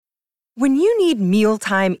When you need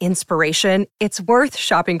mealtime inspiration, it's worth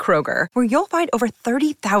shopping Kroger, where you'll find over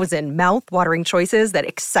 30,000 mouth-watering choices that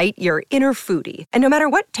excite your inner foodie. And no matter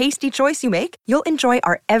what tasty choice you make, you'll enjoy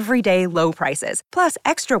our everyday low prices, plus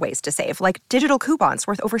extra ways to save, like digital coupons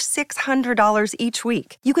worth over $600 each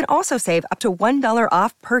week. You can also save up to $1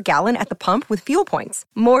 off per gallon at the pump with fuel points.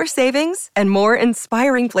 More savings and more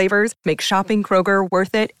inspiring flavors make shopping Kroger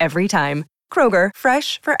worth it every time. Kroger,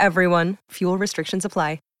 fresh for everyone. Fuel restrictions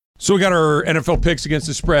apply. So we got our NFL picks against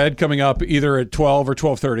the spread coming up either at 12 or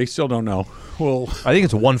 12:30. Still don't know. Well, I think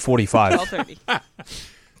it's 1:45.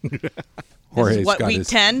 12:30. Jorge's What, got week his-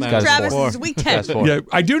 10? That's Travis, four. this is week 10. That's four. Yeah,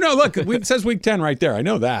 I do know. Look, it says week 10 right there. I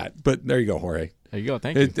know that. But there you go, Jorge. There you go.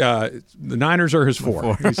 Thank you. The Niners are his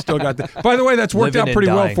four. He's still got the. By the way, that's worked Living out pretty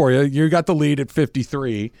and well dying. for you. You got the lead at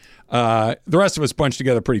 53. The rest of us bunched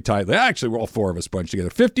together pretty tightly. Actually, we're all four of us bunched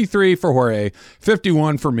together. 53 for Jorge,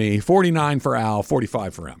 51 for me, 49 for Al,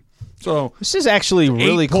 45 for him. So This is actually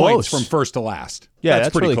really 8 points close. from first to last. Yeah, that's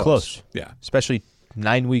pretty really close. Yeah. Especially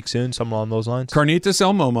 9 weeks in, somewhere along those lines. Carnitas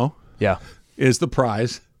El Momo Yeah. is the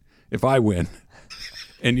prize if I win,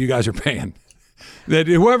 and you guys are paying. That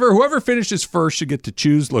whoever finishes first should get to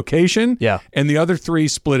choose location. Yeah. And the other three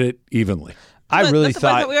split it evenly. I really That's the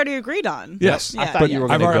one thought that we already agreed on. Yes. Yeah. I thought But you were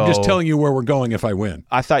I'm going to go. just telling you where we're going if I win.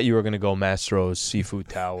 I thought you were going to go Mastro's Seafood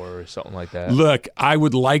Tower or something like that. Look, I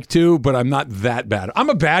would like to, but I'm not that bad. I'm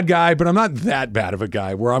a bad guy, but I'm not that bad of a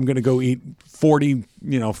guy where I'm going to go eat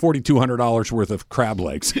 $4,200 worth of crab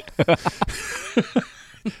legs.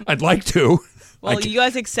 I'd like to. Well, you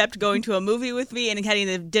guys accept going to a movie with me and getting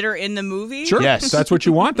the dinner in the movie? Sure. Yes. If that's what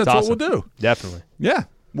you want. That's It's what we'll do. Definitely. Yeah.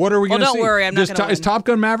 What are we Well, going to see? don't worry, I'm not gonna Is win. Top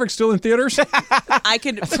Gun Maverick still in theaters? I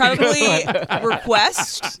could probably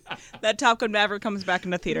request that Top Gun Maverick comes back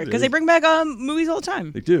in the theater because they bring back movies all the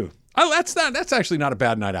time. They do. Oh, that's actually not a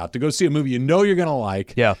bad night out to go see a movie you know you're going to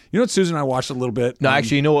like. Yeah. You know what, Susan and I watched a little bit. No,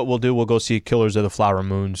 actually, you know what we'll do? We'll go see Killers of the Flower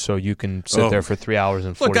Moon so you can sit there for 3 hours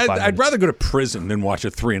and 45 Look, minutes. I'd rather go to prison than watch a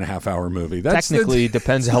 3.5-hour movie. That's Technically,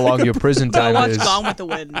 depends how long your prison I time watched is. Gone with the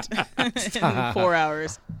Wind in 4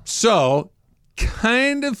 hours. So,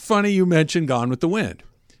 kind of funny you mentioned Gone with the Wind,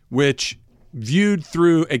 which viewed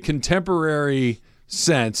through a contemporary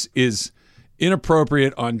sense is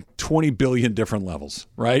inappropriate on 20 billion different levels,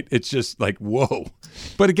 right? It's just like, whoa.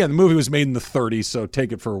 But again, the movie was made in the 30s, so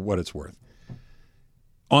take it for what it's worth.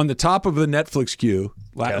 On the top of the Netflix queue,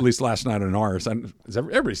 at least last night on ours,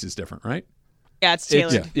 everybody's is different, right? Yeah, it's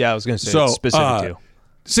tailored. Yeah, I was going to say So, it's specific to you.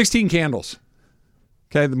 16 Candles.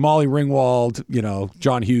 Okay, the Molly Ringwald,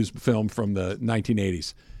 John Hughes film from the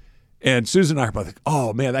 1980s. And Susan and I are both like,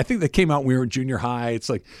 oh, man, I think that came out when we were in junior high. It's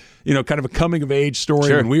like, kind of a coming-of-age story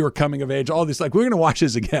Sure. when we were coming of age. All this, like, we're going to watch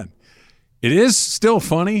this again. It is still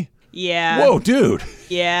funny. Yeah. Whoa, dude.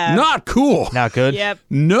 Yeah. Not cool. Not good? Yep.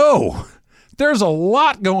 No. There's a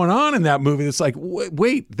lot going on in that movie that's like,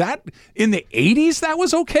 wait, that in the 80s that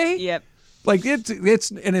was okay? Yep. Like,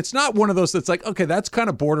 it's not one of those that's like, okay, that's kind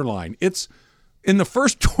of borderline. It's in the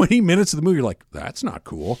first 20 minutes of the movie, you're like, that's not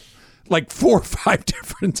cool. Like 4 or 5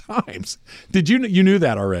 different times. You knew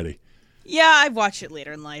that already? Yeah, I've watched it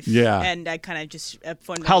later in life. Yeah. And I kind of just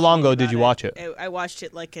How long ago did you watch it? I watched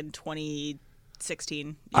it like in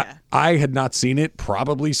 2016. Yeah. I had not seen it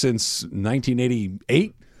probably since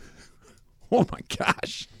 1988. Oh my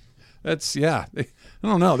gosh. That's, I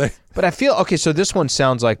don't know. But I feel, okay, so this one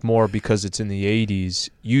sounds like more because it's in the 80s.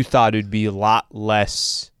 You thought it'd be a lot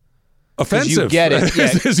less offensive. You get it. Yeah.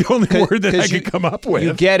 is the only word that I could come up with.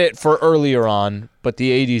 You get it for earlier on, but the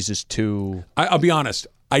 80s is too... I'll be honest.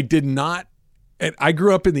 I did not... And I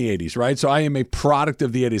grew up in the 80s, right? So I am a product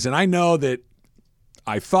of the 80s. And I know that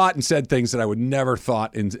I thought and said things that I would never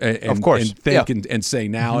thought and of course. and think and say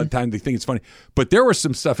now. At times they think it's funny. But there was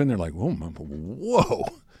some stuff in there like, whoa.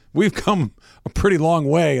 We've come a pretty long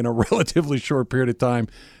way in a relatively short period of time.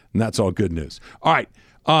 And that's all good news. All right.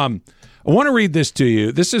 I want to read this to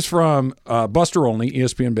you. This is from Buster Olney,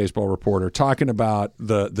 ESPN baseball reporter, talking about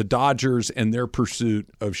the Dodgers and their pursuit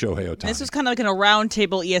of Shohei Ohtani. This was kind of like in a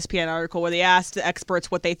roundtable ESPN article where they asked the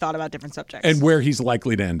experts what they thought about different subjects. And where he's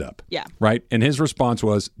likely to end up. Yeah. Right? And his response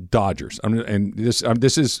was Dodgers. And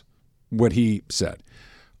this is what he said.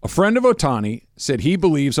 A friend of Ohtani said he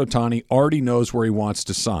believes Ohtani already knows where he wants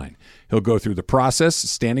to sign. He'll go through the process,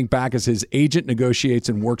 standing back as his agent negotiates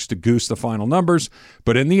and works to goose the final numbers.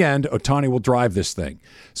 But in the end, Ohtani will drive this thing.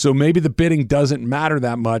 So maybe the bidding doesn't matter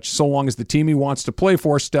that much so long as the team he wants to play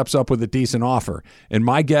for steps up with a decent offer. And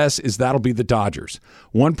my guess is that'll be the Dodgers.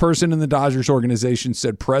 One person in the Dodgers organization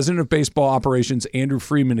said President of Baseball Operations Andrew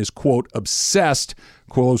Friedman is, quote, obsessed,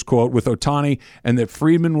 close quote, with Ohtani, and that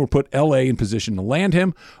Friedman will put L.A. in position to land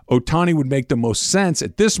him. Ohtani would make the most most sense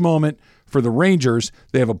at this moment for the Rangers.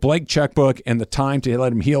 They have a blank checkbook and the time to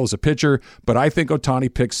let him heal as a pitcher, but I think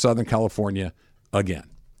Ohtani picks Southern California again.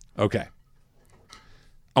 Okay.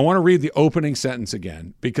 I want to read the opening sentence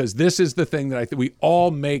again because this is the thing that I think we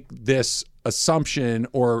all make this assumption,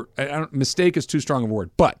 or mistake is too strong a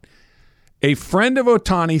word, but a friend of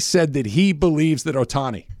Ohtani said that he believes that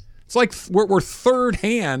Ohtani. It's like we're third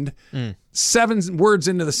hand, 7 words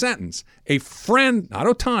into the sentence. A friend, not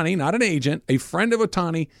Ohtani, not an agent, a friend of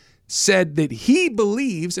Ohtani said that he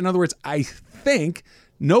believes, in other words, I think,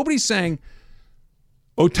 nobody's saying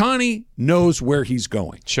Ohtani knows where he's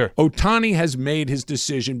going. Sure. Ohtani has made his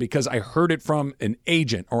decision because I heard it from an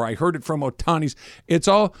agent or I heard it from Ohtani's. It's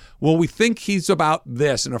all, well, we think he's about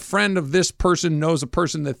this, and a friend of this person knows a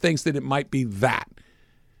person that thinks that it might be that.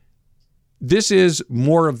 This is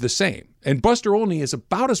more of the same. And Buster Olney is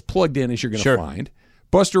about as plugged in as you're going to find.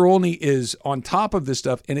 Buster Olney is on top of this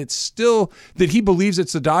stuff, and it's still that he believes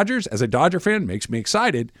it's the Dodgers. As a Dodger fan, makes me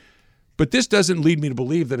excited. But this doesn't lead me to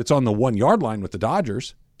believe that it's on the 1-yard line with the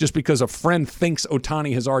Dodgers just because a friend thinks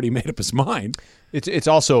Ohtani has already made up his mind. It's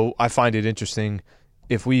also, I find it interesting,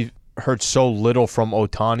 if we've heard so little from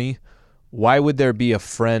Ohtani, why would there be a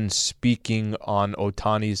friend speaking on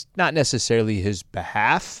Ohtani's, not necessarily his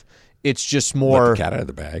behalf? It's just more. Let the cat out of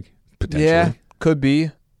the bag, potentially. Yeah, could be.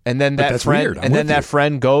 And then that friend, weird. and then that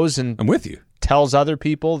friend goes and I'm with you. Tells other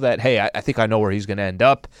people that, hey, I think I know where he's going to end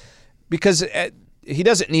up, because he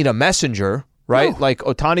doesn't need a messenger, right? No. Like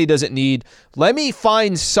Ohtani doesn't need. Let me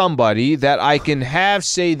find somebody that I can have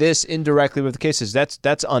say this indirectly with the cases.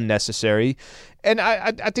 That's unnecessary. And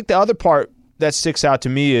I think the other part that sticks out to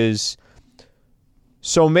me is,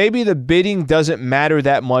 so maybe the bidding doesn't matter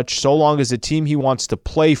that much so long as the team he wants to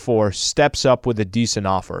play for steps up with a decent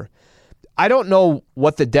offer. I don't know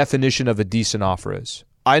what the definition of a decent offer is.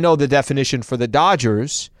 I know the definition for the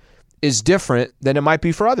Dodgers is different than it might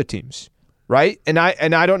be for other teams, right? And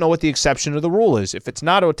I don't know what the exception to the rule is. If it's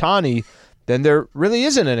not Ohtani, then there really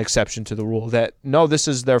isn't an exception to the rule that, no, this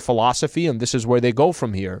is their philosophy and this is where they go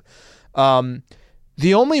from here.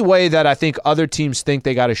 The only way that I think other teams think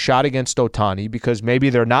they got a shot against Ohtani, because maybe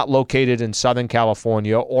they're not located in Southern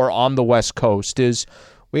California or on the West Coast, is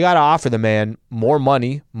we got to offer the man more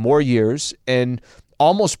money, more years, and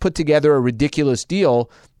almost put together a ridiculous deal,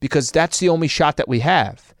 because that's the only shot that we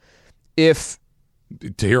have. If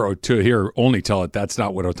to hear only tell it that's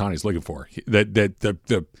not what Ohtani's looking for. That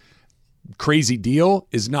the crazy deal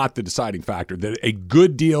is not the deciding factor. That a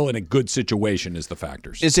good deal in a good situation is the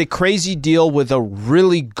factors. It's a crazy deal with a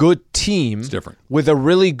really good team. It's different. With a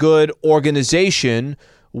really good organization,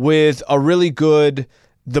 with a really good,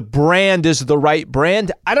 the brand is the right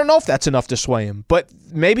brand. I don't know if that's enough to sway him, but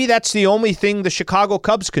maybe that's the only thing the Chicago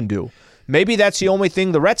Cubs can do. Maybe that's the only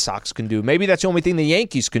thing the Red Sox can do. Maybe that's the only thing the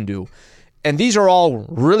Yankees can do. And these are all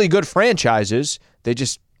really good franchises. They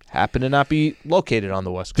just happen to not be located on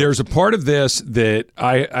the West Coast. There's a part of this that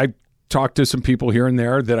I talked to some people here and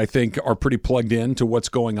there that I think are pretty plugged in to what's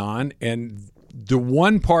going on. And the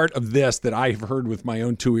one part of this that I've heard with my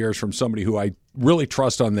own 2 ears from somebody who I really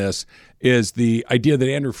trust on this is the idea that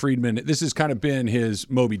Andrew Friedman, this has kind of been his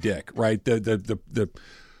Moby Dick, right?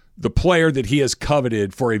 The player that he has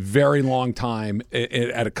coveted for a very long time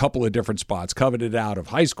at a couple of different spots, coveted out of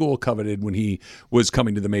high school, coveted when he was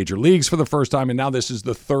coming to the major leagues for the first time, and now this is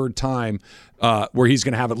the third time where he's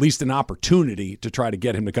going to have at least an opportunity to try to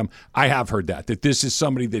get him to come. I have heard that this is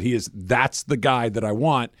somebody that that's the guy that I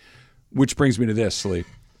want, which brings me to this, Sleep.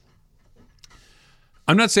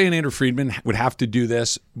 I'm not saying Andrew Friedman would have to do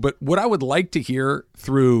this, but what I would like to hear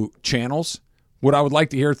through channels, what I would like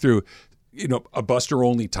to hear through a Buster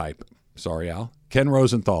Olney type. Sorry, Al. Ken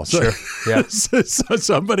Rosenthal. Sure. Yeah. So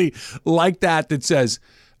somebody like that says,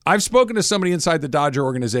 I've spoken to somebody inside the Dodger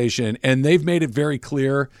organization, and they've made it very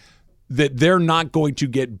clear that they're not going to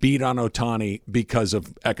get beat on Ohtani because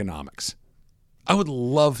of economics. I would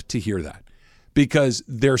love to hear that, because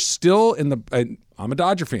they're still I'm a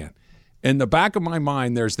Dodger fan. In the back of my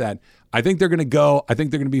mind, there's that. I think they're going to go. I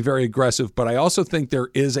think they're going to be very aggressive, but I also think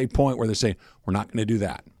there is a point where they're saying, we're not going to do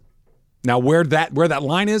that. Now, where that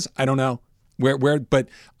line is, I don't know. But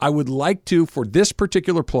I would like to, for this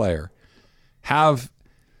particular player, have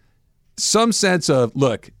some sense of,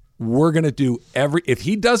 look, we're going to do if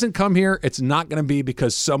he doesn't come here, it's not going to be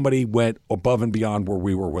because somebody went above and beyond where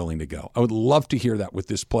we were willing to go. I would love to hear that with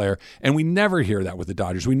this player, and we never hear that with the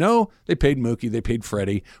Dodgers. We know they paid Mookie, they paid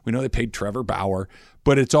Freddie, we know they paid Trevor Bauer,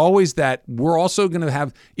 but it's always that we're also going to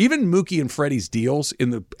have, even Mookie and Freddie's deals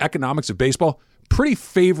in the economics of baseball, pretty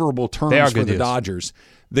favorable terms for the Dodgers.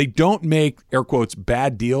 They don't make, air quotes,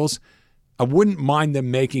 bad deals. I wouldn't mind them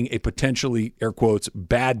making a potentially, air quotes,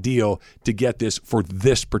 bad deal to get this for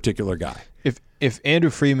this particular guy. If Andrew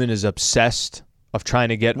Friedman is obsessed of trying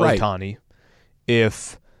to get Right. Ohtani,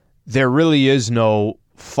 if there really is no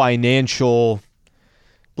financial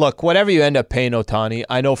look, whatever you end up paying Ohtani,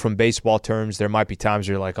 I know from baseball terms there might be times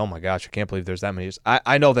where you're like, oh my gosh, I can't believe there's that many years.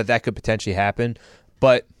 I know that could potentially happen,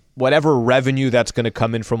 but whatever revenue that's going to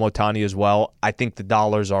come in from Ohtani as well, I think the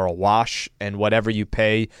dollars are a wash, and whatever you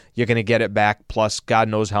pay, you're going to get it back, plus God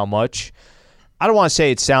knows how much. I don't want to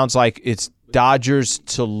say it sounds like it's Dodgers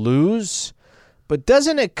to lose, but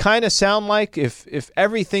doesn't it kind of sound like if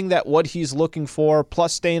everything that what he's looking for,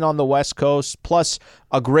 plus staying on the West Coast, plus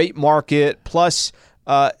a great market, plus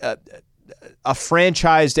a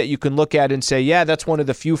franchise that you can look at and say, yeah, that's one of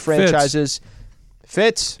the few franchises.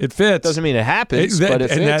 Fits. It fits. Doesn't mean it happens, but it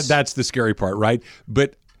fits. That's the scary part, right?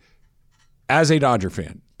 But as a Dodger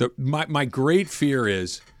fan, my great fear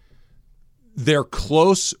is they're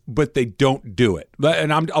close, but they don't do it.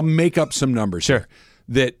 And I'll make up some numbers here.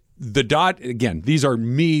 That again, these are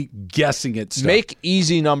me guessing at stuff. Make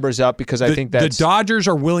easy numbers up because I think that's... The Dodgers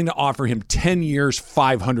are willing to offer him 10 years,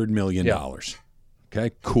 $500 million. Yeah.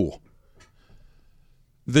 Okay, cool.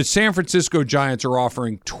 The San Francisco Giants are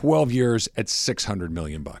offering 12 years at $600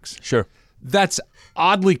 million. Sure. That's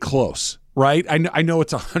oddly close, right? I know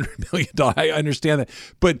it's $100 million. I understand that.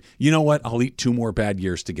 But you know what? I'll eat 2 more bad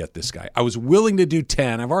years to get this guy. I was willing to do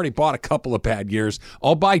 10. I've already bought a couple of bad years.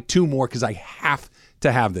 I'll buy 2 more because I have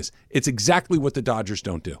to have this. It's exactly what the Dodgers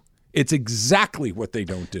don't do. It's exactly what they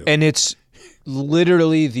don't do. And it's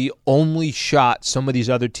literally the only shot some of these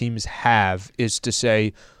other teams have is to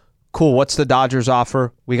say, cool, what's the Dodgers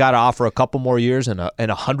offer? We got to offer a couple more years and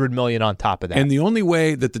 $100 million on top of that. And the only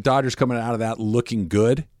way that the Dodgers coming out of that looking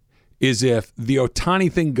good is if the Ohtani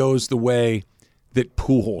thing goes the way that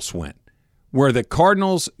Pujols went, where the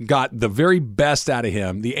Cardinals got the very best out of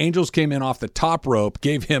him. The Angels came in off the top rope,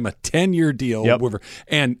 gave him a 10-year deal. Yep.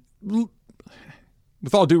 And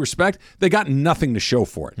with all due respect, they got nothing to show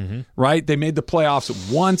for it, right? They made the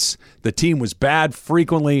playoffs once. The team was bad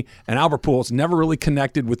frequently, and Albert Pujols never really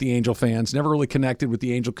connected with the Angel fans, never really connected with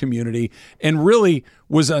the Angel community, and really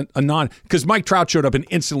was a non – because Mike Trout showed up and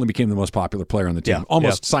instantly became the most popular player on the team,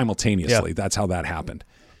 almost simultaneously. That's how that happened.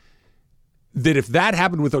 That if that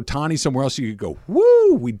happened with Ohtani somewhere else, you could go,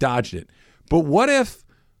 woo, we dodged it. But what if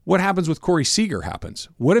what happens with Corey Seager happens?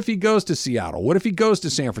 What if he goes to Seattle? What if he goes to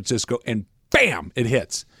San Francisco and bam, it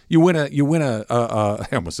hits. You win a I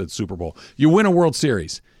almost said Super Bowl. You win a World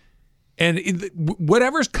Series. And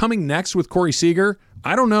whatever's coming next with Corey Seager,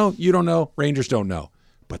 I don't know, you don't know, Rangers don't know.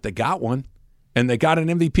 But they got one. And they got an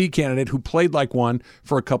MVP candidate who played like one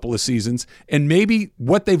for a couple of seasons. And maybe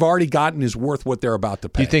what they've already gotten is worth what they're about to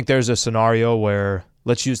pay. Do you think there's a scenario where,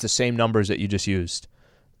 let's use the same numbers that you just used.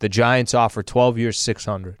 The Giants offered 12 years,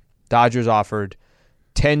 $600. Dodgers offered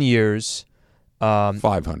 10 years,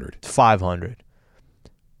 $500.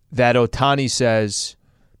 That Ohtani says,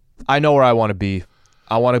 I know where I want to be.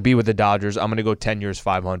 I want to be with the Dodgers. I'm going to go 10 years,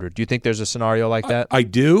 $500. Do you think there's a scenario like that? I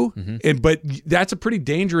do, but that's a pretty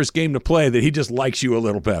dangerous game to play that he just likes you a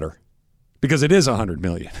little better because it is $100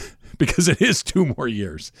 million, because it is 2 more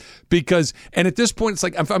years. And at this point, it's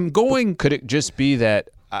like if I'm going... Could it just be that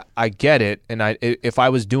I get it, and if I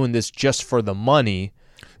was doing this just for the money...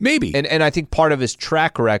 Maybe. And I think part of his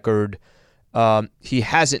track record, he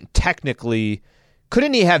hasn't technically...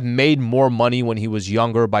 Couldn't he have made more money when he was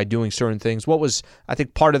younger by doing certain things? I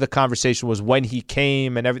think part of the conversation was when he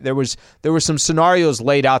came, and there were some scenarios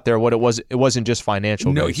laid out there. It wasn't just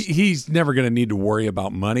financial. No, he's never going to need to worry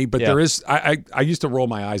about money. But there is. I used to roll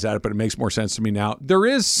my eyes at it, but it makes more sense to me now. There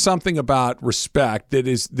is something about respect that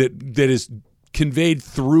is conveyed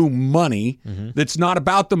through money. That's not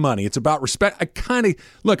about the money. It's about respect.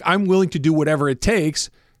 I'm willing to do whatever it takes.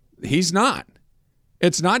 He's not.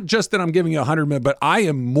 It's not just that I'm giving you $100 million, but I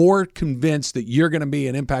am more convinced that you're going to be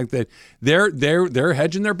an impact. That they're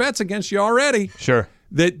hedging their bets against you already. Sure,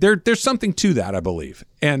 that there's something to that, I believe,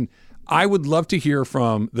 and I would love to hear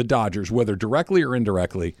from the Dodgers, whether directly or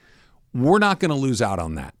indirectly. We're not going to lose out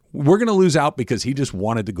on that. We're going to lose out because he just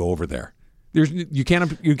wanted to go over there. You can't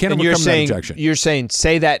overcome that objection. You're saying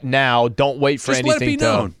say that now. Don't wait for anything. Let it be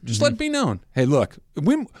known. Just let it be known. Hey, look,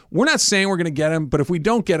 we're not saying we're going to get him, but if we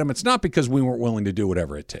don't get him, it's not because we weren't willing to do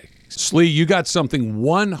whatever it takes. Slee, you got something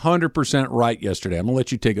 100% right yesterday. I'm going to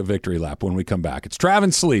let you take a victory lap when we come back. It's Trav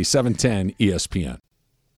and Slee, 710 ESPN.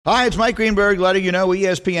 Hi, it's Mike Greenberg letting you know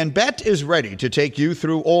ESPN Bet is ready to take you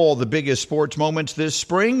through all the biggest sports moments this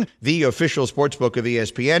spring. The official sportsbook of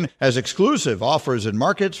ESPN has exclusive offers and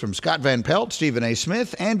markets from Scott Van Pelt, Stephen A.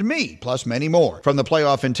 Smith, and me, plus many more. From the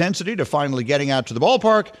playoff intensity to finally getting out to the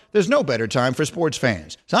ballpark, there's no better time for sports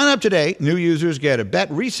fans. Sign up today. New users get a bet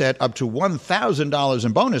reset up to $1,000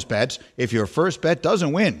 in bonus bets if your first bet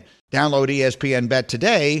doesn't win. Download ESPN Bet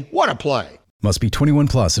today. What a play. Must be 21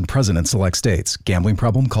 plus and present in select states. Gambling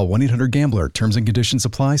problem? Call 1-800-GAMBLER. Terms and conditions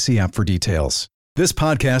apply. See app for details. This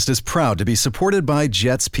podcast is proud to be supported by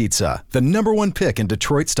Jets Pizza, the #1 pick in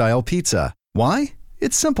Detroit-style pizza. Why?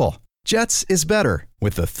 It's simple. Jets is better.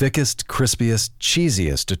 With the thickest, crispiest,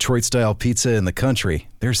 cheesiest Detroit-style pizza in the country,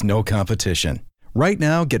 there's no competition. Right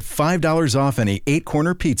now, get $5 off any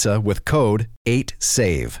 8-corner pizza with code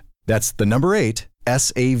 8SAVE. That's the number 8,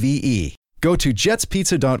 SAVE. Go to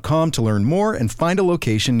jetspizza.com to learn more and find a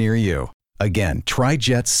location near you. Again, try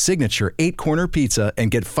Jet's signature 8-corner pizza and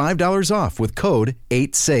get $5 off with code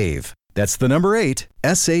 8SAVE. That's the number 8,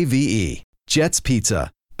 SAVE. Jet's Pizza.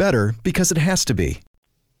 Better because it has to be.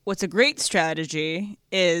 What's a great strategy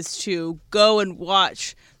is to go and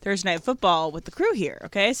watch Thursday Night Football with the crew here,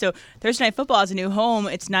 okay? So Thursday Night Football has a new home.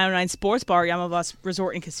 It's 909 Sports Bar, Yamavas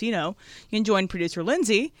Resort and Casino. You can join producer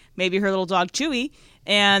Lindsay, maybe her little dog Chewy,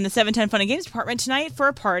 and the 710 Fun and Games Department tonight for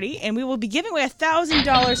a party. And we will be giving away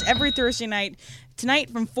 $1,000 every Thursday night. Tonight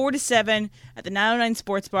from 4 to 7 at the 909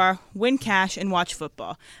 Sports Bar. Win cash and watch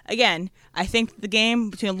football. Again, I think the game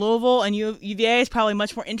between Louisville and UVA is probably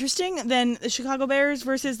much more interesting than the Chicago Bears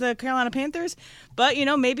versus the Carolina Panthers. But,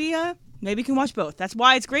 maybe you can watch both. That's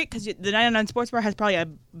why it's great, because the 909 Sports Bar has probably a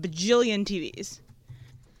bajillion TVs.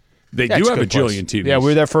 They do have a bajillion TVs. Yeah, we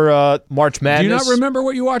were there for March Madness. Do you not remember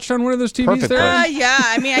what you watched on one of those TVs Perfect there? Yeah.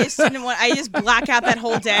 I mean, I just didn't want. I just black out that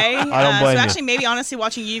whole day. I don't blame so you. actually, maybe honestly,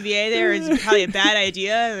 watching UVA there is probably a bad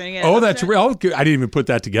idea. Oh, that's real. I didn't even put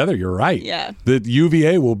that together. You're right. Yeah. The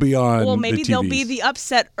UVA will be on. Well, maybe the they'll TVs. be the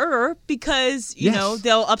upsetter because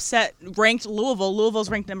they'll upset ranked Louisville. Louisville's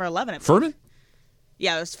ranked number 11. Furman?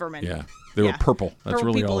 Yeah, it was Furman. Yeah. They were purple. That's purple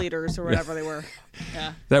really people all. eaters or whatever they were.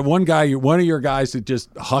 Yeah. That one guy, one of your guys that just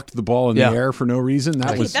hucked the ball in the air for no reason.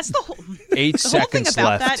 That's the whole. 8 the seconds whole thing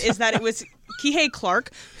about left. that is that it was Kihei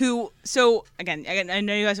Clark who. So again, I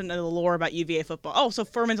know you guys don't know the lore about UVA football. Oh, so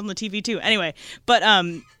Furman's on the TV too. Anyway, but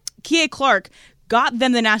Kihei Clark got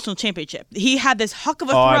them the national championship. He had this huck of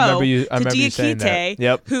a throw I remember to you saying that. Diakite,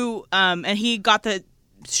 Yep. who and he got the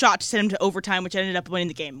shot to send him to overtime, which ended up winning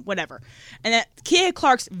the game, whatever. And that Kihei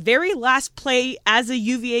Clark's very last play as a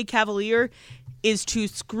UVA Cavalier is to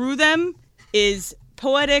screw them, is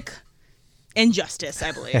poetic injustice,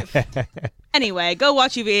 I believe. Anyway, go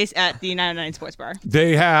watch UVA at the 909 Sports Bar.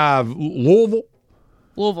 They have Louisville.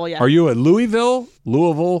 Louisville, yeah. Are you at Louisville,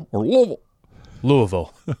 or Louisville?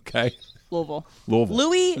 Louisville. Okay. Louisville.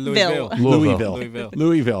 Louisville.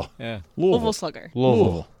 Yeah. Louisville Slugger.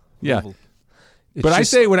 Louisville. Yeah. But I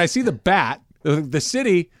say, when I see the bat, the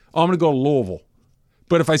city, I'm going to go Louisville.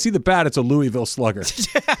 But if I see the bat, it's a Louisville Slugger.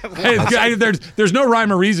 There's no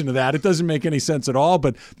rhyme or reason to that. It doesn't make any sense at all.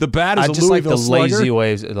 But the bat is a Louisville Slugger. I just like the lazy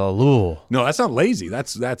ways. Louisville. No, that's not lazy.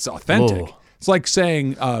 That's authentic. Louisville. It's like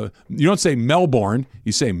saying you don't say Melbourne,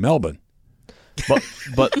 you say Melbourne.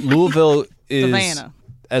 But Louisville is Savannah.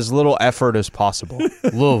 As little effort as possible.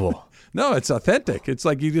 Louisville. No, it's authentic. It's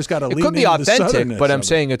like you just got to lean into It could be the authentic, southernness but I'm of it.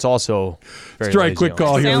 saying it's also very Let's try a lazy quick on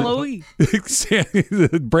call it. here. San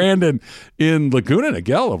Luis. Brandon in Laguna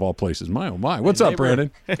Niguel, of all places. My, oh, my. What's up,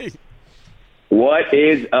 Brandon? What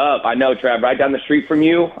is up? I know, Trav, right down the street from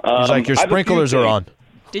you. He's like, your sprinklers are on.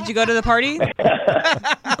 Did you go to the party?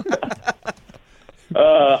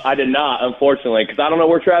 I did not, unfortunately, because I don't know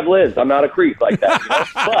where Trav lives. I'm not a creep like that.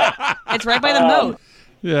 But It's right by the moat.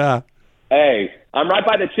 Yeah. hey, I'm right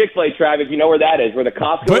by the Chick-fil-A, Trav, if you know where that is. Where the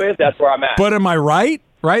Costco is, that's where I'm at. But am I right?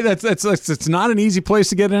 Right? That's it's not an easy place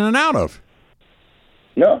to get in and out of.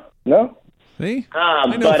 No. See?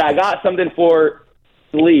 But I got something for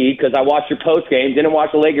Lee because I watched your post game, didn't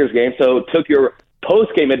watch the Lakers game, so took your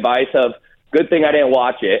post game advice of good thing I didn't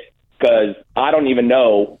watch it because I don't even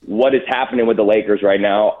know what is happening with the Lakers right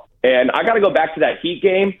now. And I got to go back to that Heat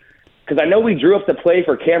game because I know we drew up the play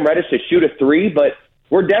for Cam Reddish to shoot a three, but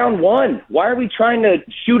we're down one. Why are we trying to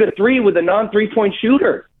shoot a three with a non-3-point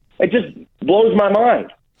shooter? It just blows my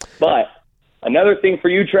mind. But another thing for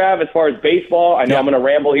you, Trav, as far as baseball, I know I'm going to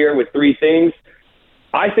ramble here with three things.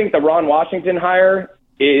 I think the Ron Washington hire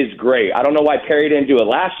is great. I don't know why Perry didn't do it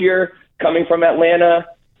last year, coming from Atlanta,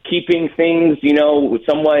 keeping things,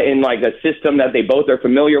 somewhat in like a system that they both are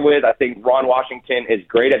familiar with. I think Ron Washington is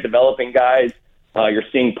great at developing guys. You're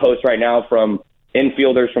seeing posts right now from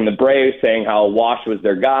infielders from the Braves saying how Wash was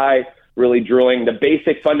their guy, really drilling the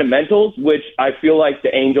basic fundamentals, which I feel like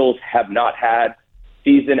the Angels have not had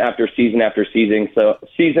season after season after season. So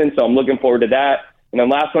I'm looking forward to that. And then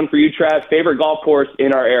last one for you, Trav, favorite golf course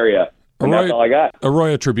in our area. And that's all I got.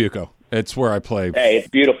 Arroyo Trabuco. It's where I play. Hey, it's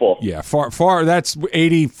beautiful. Yeah, far. That's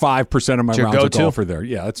 85% of my rounds of golf are there.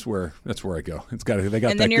 Yeah, that's where I go. They got. And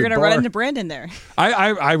that then you're going to run into Brandon there.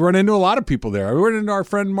 I run into a lot of people there. I run into our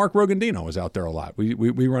friend Mark Rogandino was out there a lot. We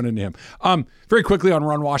run into him. Very quickly on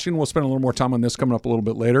Ron Washington. We'll spend a little more time on this coming up a little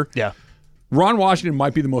bit later. Yeah, Ron Washington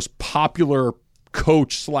might be the most popular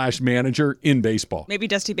coach/manager in baseball. Maybe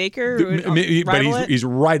Dusty Baker, but he's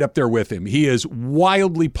right up there with him. He is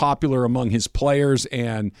wildly popular among his players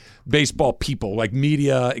and baseball people, like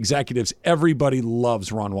media, executives. Everybody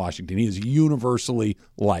loves Ron Washington. He is universally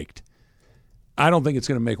liked. I don't think it's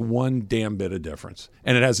going to make one damn bit of difference.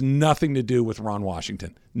 And it has nothing to do with Ron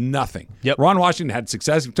Washington. Nothing. Yep. Ron Washington had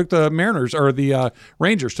success. He took the Mariners or the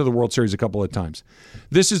Rangers to the World Series a couple of times.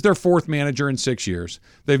 This is their fourth manager in 6 years.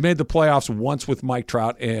 They've made the playoffs once with Mike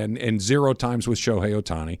Trout and 0 times with Shohei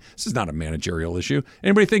Ohtani. This is not a managerial issue.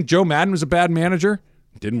 Anybody think Joe Madden was a bad manager?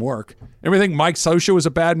 Didn't work. Everybody think Mike Scioscia was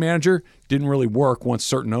a bad manager? Didn't really work once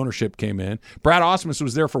certain ownership came in. Brad Ausmus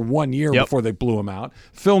was there for 1 year before they blew him out.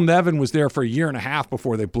 Phil Nevin was there for a year and a half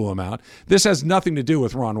before they blew him out. This has nothing to do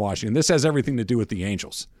with Ron Washington. This has everything to do with the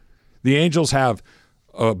Angels. The Angels have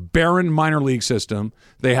a barren minor league system.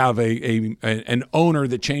 They have an owner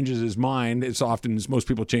that changes his mind as often as most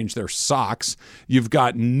people change their socks. You've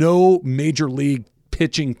got no major league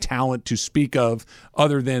pitching talent to speak of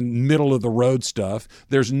other than middle-of-the-road stuff.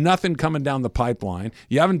 There's nothing coming down the pipeline.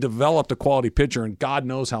 You haven't developed a quality pitcher in God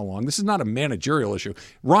knows how long. This is not a managerial issue.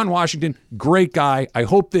 Ron Washington, great guy. I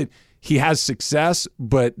hope that he has success,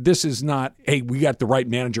 but this is not, hey, we got the right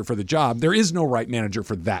manager for the job. There is no right manager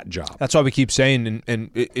for that job. That's why we keep saying, and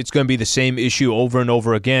it's going to be the same issue over and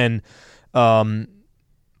over again.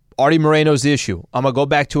 Artie Moreno's the issue. I'm going to go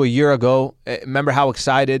back to a year ago. Remember how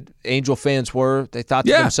excited Angel fans were? They thought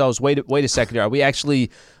to themselves, wait a second, are we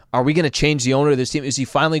going to change the owner of this team? Is he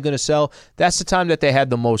finally going to sell? That's the time that they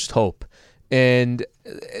had the most hope. And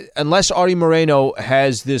unless Artie Moreno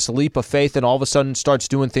has this leap of faith and all of a sudden starts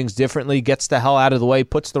doing things differently, gets the hell out of the way,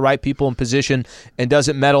 puts the right people in position, and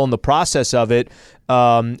doesn't meddle in the process of it,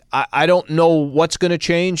 I don't know what's going to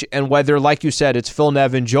change and whether, like you said, it's Phil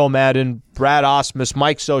Nevin, Joe Madden, Brad Ausmus,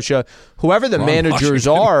 Mike Scioscia, whoever the managers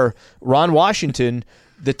are, Ron Washington,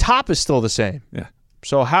 the top is still the same. Yeah.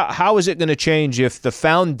 So how is it going to change if the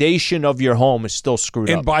foundation of your home is still screwed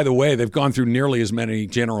up? And by the way, they've gone through nearly as many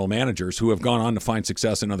general managers who have gone on to find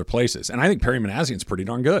success in other places. And I think Perry Manassian's pretty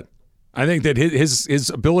darn good. I think that his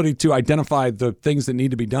ability to identify the things that need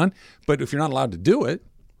to be done, but if you're not allowed to do it,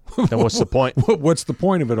 then what's the point? What's the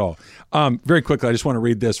point of it all? Very quickly, I just want to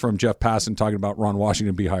read this from Jeff Passan talking about Ron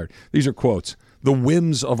Washington be hired. These are quotes. The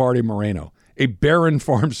whims of Artie Moreno. A barren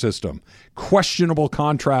farm system, questionable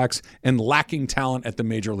contracts, and lacking talent at the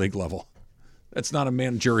major league level. That's not a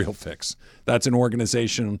managerial fix. That's an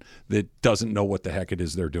organization that doesn't know what the heck it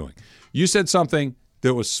is they're doing. You said something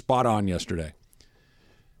that was spot on yesterday.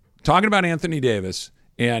 Talking about Anthony Davis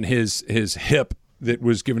and his hip that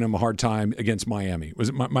was giving him a hard time against Miami. Was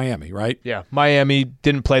it Miami, right? Yeah. Miami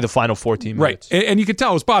didn't play the final 14 minutes. Right. And you could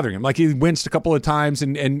tell it was bothering him. Like he winced a couple of times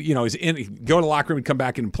and you know, he'd go to the locker room and come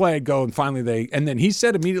back and play, and finally and then he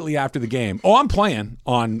said immediately after the game, I'm playing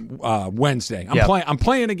on Wednesday. I'm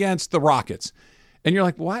playing against the Rockets. And you're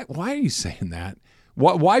like, why are you saying that?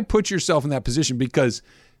 Why put yourself in that position? Because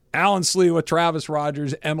Alan Slewa, Travis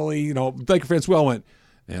Rogers, Emily, Laker fans went,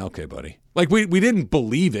 yeah, okay, buddy. Like we didn't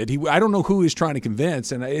believe it. I don't know who he's trying to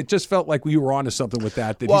convince, and it just felt like we were onto something with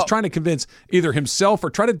that. He's trying to convince either himself or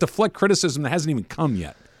try to deflect criticism that hasn't even come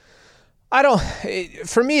yet.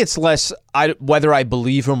 For me, it's less whether I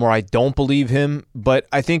believe him or I don't believe him, but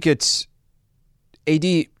I think it's, AD,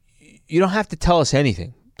 you don't have to tell us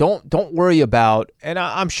anything. Don't worry about, and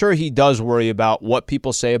I'm sure he does worry about what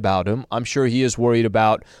people say about him. I'm sure he is worried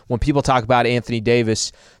about when people talk about Anthony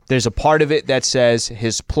Davis, there's a part of it that says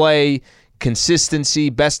his play, consistency,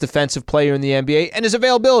 best defensive player in the NBA, and his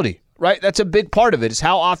availability, right? That's a big part of it, is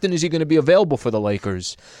how often is he going to be available for the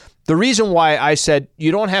Lakers. The reason why I said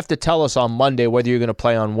you don't have to tell us on Monday whether you're going to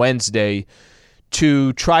play on Wednesday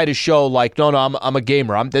to try to show like, no, I'm a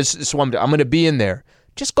gamer. I'm going to be in there.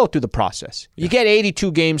 Just go through the process. You get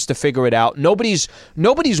 82 games to figure it out. Nobody's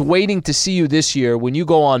waiting to see you this year when you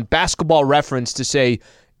go on Basketball Reference to say,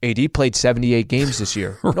 AD played 78 games this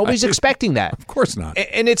year. Right. Nobody's expecting that. Of course not.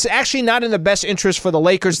 And it's actually not in the best interest for the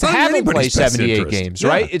Lakers to have him play 78 games,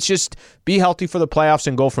 right? It's just be healthy for the playoffs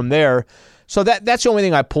and go from there. So that's the only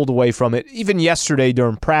thing I pulled away from it. Even yesterday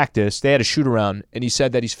during practice, they had a shoot around, and he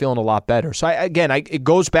said that he's feeling a lot better. So it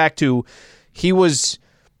goes back to the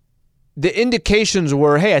indications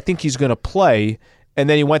were, hey, I think he's going to play, and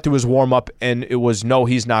then he went through his warm up, and it was no,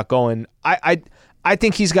 he's not going. I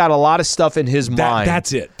think he's got a lot of stuff in his mind.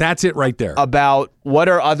 That's it. That's it right there. About what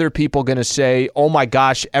are other people going to say? Oh my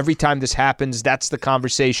gosh, every time this happens, that's the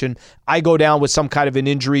conversation. I go down with some kind of an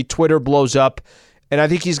injury, Twitter blows up, and I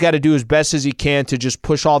think he's got to do as best as he can to just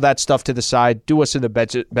push all that stuff to the side, do what's in the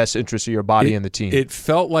best interest of your body and the team. It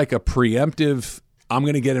felt like a preemptive, I'm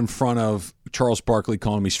going to get in front of Charles Barkley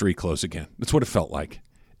calling me street clothes again. That's what it felt like.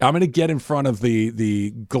 I'm going to get in front of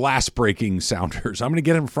the glass-breaking sounders. I'm going to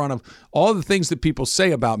get in front of all the things that people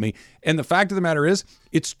say about me. And the fact of the matter is,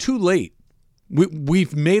 it's too late.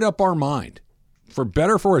 We've made up our mind, for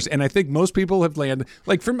better or for worse. And I think most people have landed,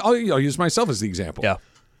 like, I'll use myself as the example. Yeah.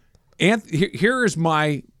 Here is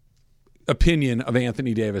my opinion of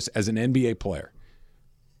Anthony Davis as an NBA player.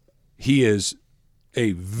 He is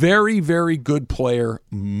a very, very good player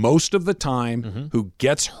most of the time who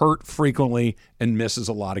gets hurt frequently and misses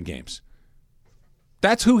a lot of games.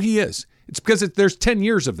 That's who he is. It's because there's 10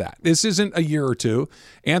 years of that. This isn't a year or two.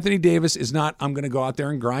 Anthony Davis is not, I'm going to go out there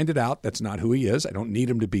and grind it out. That's not who he is. I don't need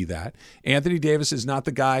him to be that. Anthony Davis is not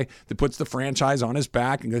the guy that puts the franchise on his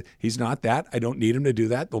back. And he's not that. I don't need him to do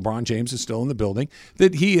that. LeBron James is still in the building.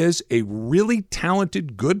 That he is a really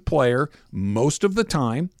talented, good player most of the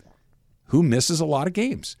time who misses a lot of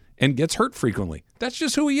games and gets hurt frequently. That's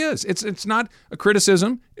just who he is. It's not a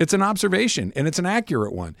criticism. It's an observation, and it's an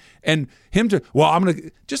accurate one. And him to, I'm going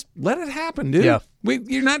to just let it happen, dude. Yeah.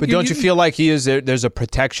 You're not. But don't you feel like he is there's a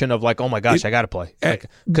protection of like, oh my gosh, I got to play.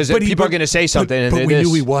 Because people are going to say something. But we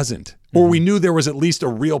knew he wasn't. Or we knew there was at least a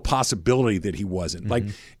real possibility that he wasn't. Like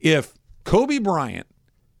if Kobe Bryant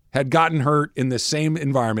had gotten hurt in the same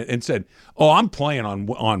environment and said, I'm playing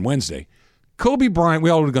on Wednesday, Kobe Bryant,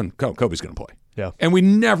 we all would have gone, Kobe's going to play. Yeah. And we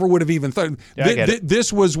never would have even thought. Yeah,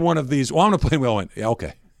 this was one of these, I'm going to play. We all went, yeah,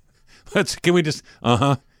 okay. Can we just,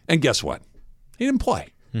 And guess what? He didn't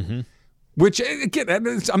play. Which, again,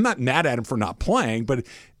 I'm not mad at him for not playing, but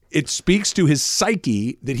it speaks to his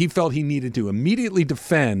psyche that he felt he needed to immediately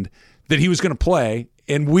defend that he was going to play.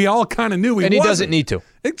 And we all kind of knew he wasn't. And he doesn't need to.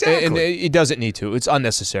 Exactly. And he doesn't need to. It's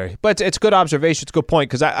unnecessary. But it's good observation. It's a good point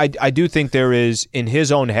because I do think there is, in his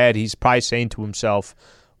own head, he's probably saying to himself,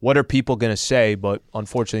 what are people going to say? But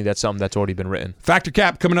unfortunately, that's something that's already been written. Factor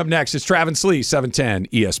Cap coming up next. It's Travis Lee, 710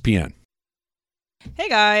 ESPN. Hey,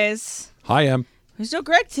 guys. Hi, Em. There's no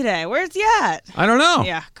Greg today. Where's he at? I don't know.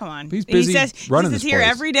 Yeah, come on. He's busy running this He's here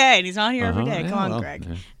place. every day, and he's not here every day. Come on, Greg.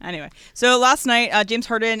 Yeah. Anyway, so last night, James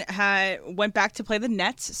Harden went back to play the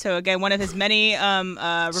Nets. So, again, one of his many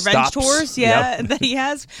revenge tours that he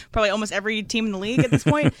has. Probably almost every team in the league at this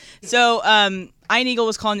point. So, Ian Eagle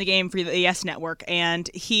was calling the game for the ES Network, and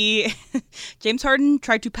James Harden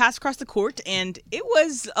tried to pass across the court, and it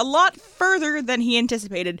was a lot further than he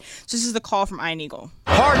anticipated. So this is the call from Ian Eagle.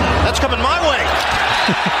 Harden, that's coming my way.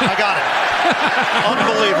 I got it.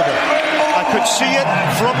 Unbelievable. I could see it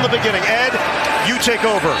from the beginning. Ed, you take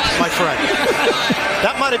over, my friend.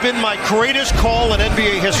 That might have been my greatest call in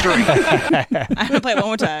NBA history. I'm going to play it one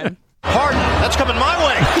more time. Harden, that's coming my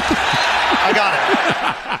way. I got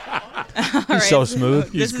it. He's so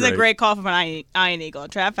smooth. This is a great call from Ian Eagle.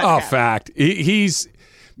 Fact. He's,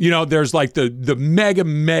 there's like the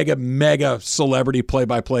mega celebrity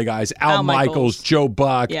play-by-play guys. Al Michaels, Joe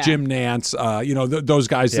Buck, Jim Nance, those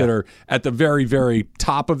guys that are at the very, very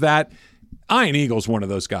top of that. Ian Eagle's one of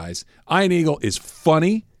those guys. Ian Eagle is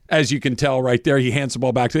funny. As you can tell right there, he hands the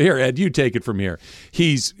ball back to here. Ed, you take it from here.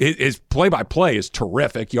 His play-by-play is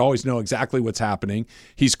terrific. You always know exactly what's happening.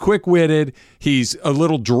 He's quick-witted. He's a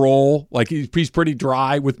little droll. Like he's pretty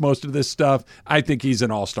dry with most of this stuff. I think he's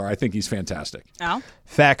an all-star. I think he's fantastic. Al?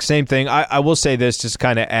 Fact, same thing. I will say this, just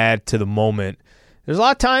kind of add to the moment. There's a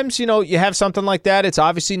lot of times, you have something like that. It's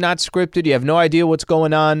obviously not scripted. You have no idea what's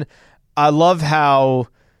going on. I love how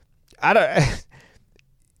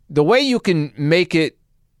the way you can make it.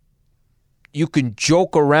 You can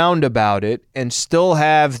joke around about it and still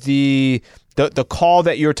have the call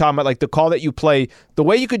that you're talking about, like the call that you play, the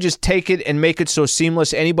way you could just take it and make it so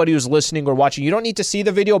seamless. Anybody who's listening or watching, you don't need to see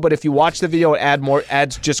the video, but if you watch the video, it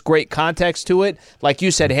adds just great context to it. Like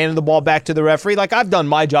you said, handing the ball back to the referee. Like, I've done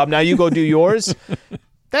my job. Now you go do yours.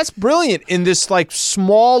 That's brilliant in this like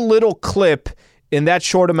small little clip in that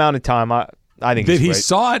short amount of time. I think that he great.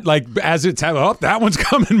 saw it like as it's that one's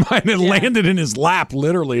coming by, and it landed in his lap.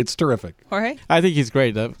 Literally, it's terrific. Jorge? I think he's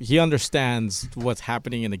great. He understands what's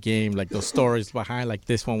happening in the game, like those stories behind, like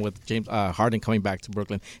this one with James Harden coming back to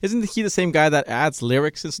Brooklyn. Isn't he the same guy that adds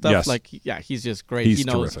lyrics and stuff? Yes. Like, yeah, he's just great. He's he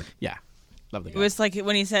knows. terrific. Yeah. Love the guy. It was like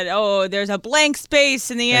when he said, "Oh, there's a blank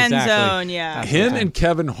space in the end zone." Yeah. Him and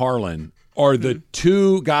Kevin Harlan are the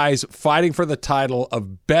two guys fighting for the title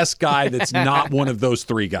of best guy that's not one of those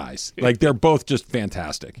three guys. Like, they're both just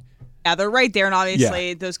fantastic. Yeah, they're right there, and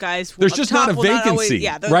obviously those guys. There's up just top not a will not always- vacancy,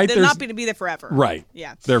 yeah, right? They're not going to be there forever. Right.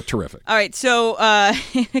 Yeah. They're terrific. All right, so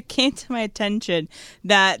it came to my attention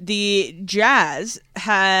that the Jazz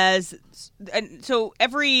has. So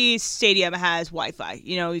every stadium has Wi-Fi.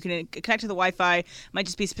 You know, you can connect to the Wi-Fi. Might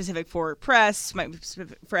just be specific for press, might be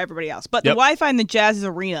specific for everybody else. But the Wi-Fi in the Jazz's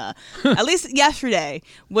arena, at least yesterday,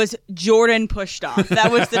 was Jordan pushed off.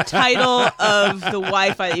 That was the title of the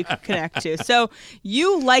Wi-Fi that you could connect to. So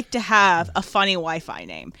you like to have a funny Wi-Fi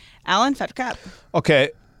name. Alan, Fetch Cap. Okay.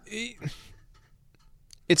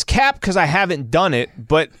 It's cap because I haven't done it,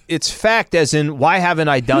 but it's fact as in why haven't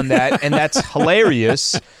I done that? And that's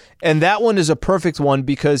hilarious. And that one is a perfect one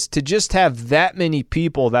because to just have that many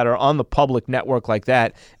people that are on the public network like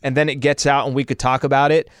that, and then it gets out and we could talk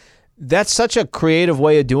about it, that's such a creative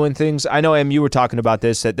way of doing things. I know, Em, you were talking about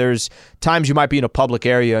this, that there's times you might be in a public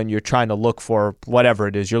area and you're trying to look for whatever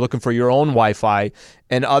it is. You're looking for your own Wi-Fi,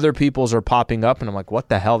 and other people's are popping up, and I'm like, what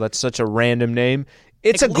the hell? That's such a random name.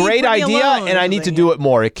 It's Like, a great leave me idea, alone, and I need to something, do it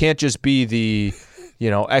more. It can't just be the...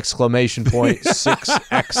 exclamation point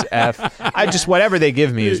 6XF. I just whatever they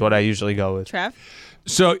give me is what I usually go with. Trav?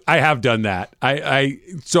 So I have done that.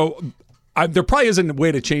 There probably isn't a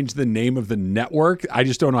way to change the name of the network. I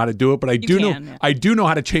just don't know how to do it. But I do know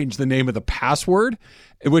how to change the name of the password,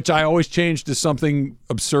 which I always change to something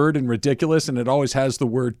absurd and ridiculous, and it always has the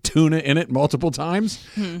word tuna in it multiple times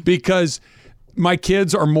because my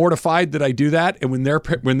kids are mortified that I do that, and when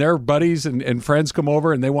their buddies and friends come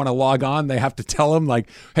over and they want to log on, they have to tell them like,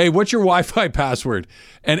 "Hey, what's your Wi-Fi password?"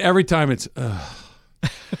 And every time it's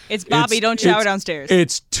It's Bobby. Don't shower downstairs.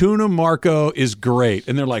 It's Tuna Marco is great,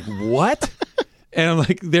 and they're like, "What?" And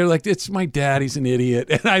they're like, "It's my dad. He's an idiot,"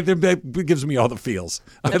 and that gives me all the feels.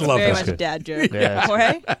 That's I love very that. much a dad joke. Yeah.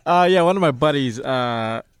 Jorge? Yeah, one of my buddies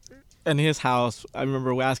in his house, I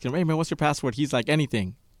remember asking him, "Hey, man, what's your password?" He's like,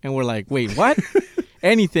 "Anything." And we're like, "Wait, what?"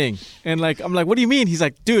 Anything. And I'm like, "What do you mean?" He's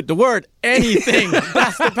like, "Dude, the word anything.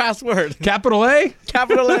 That's the password. Capital A?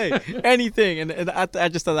 Capital A. Anything." And I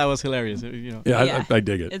just thought that was hilarious. Yeah. I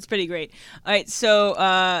dig it. It's pretty great. All right,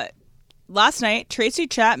 so last night, Tracy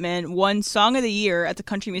Chapman won Song of the Year at the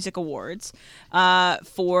Country Music Awards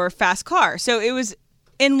for Fast Car. So it was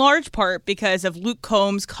in large part because of Luke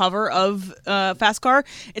Combs' cover of Fast Car.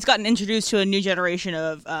 It's gotten introduced to a new generation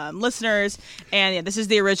of listeners, and this is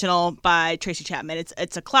the original by Tracy Chapman.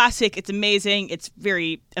 It's a classic. It's amazing. It's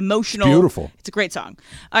very emotional. It's beautiful. It's a great song.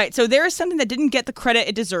 All right, so there is something that didn't get the credit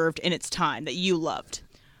it deserved in its time that you loved.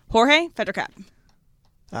 Jorge, Federcat.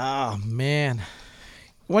 Oh, man.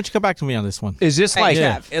 Why don't you come back to me on this one? Is this Right,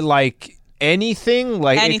 like anything?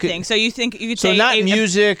 Like anything. So you think you could so say not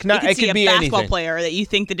music, not it could be a basketball anything. player that you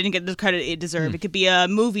think that didn't get the credit it deserved. It could be a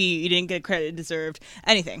movie you didn't get credit it deserved.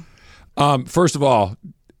 Anything. First of all,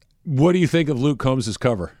 what do you think of Luke Combs'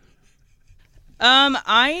 cover?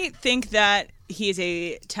 I think that he is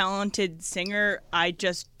a talented singer. I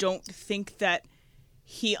just don't think that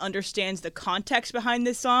he understands the context behind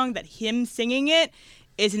this song, that him singing it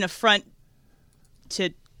is an affront to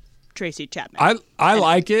Tracy Chapman. I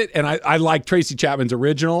like it, and I like Tracy Chapman's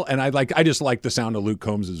original, and I just like the sound of Luke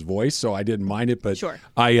Combs' voice, so I didn't mind it. But Sure.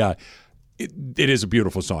 It is a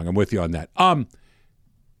beautiful song. I'm with you on that.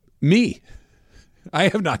 I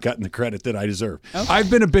have not gotten the credit that I deserve. Okay.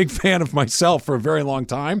 I've been a big fan of myself for a very long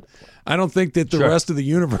time. I don't think that the rest of the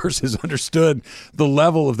universe has understood the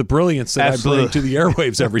level of the brilliance that I bring to the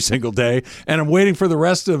airwaves every single day. And I'm waiting for the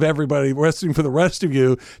rest of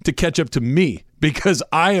you to catch up to me, because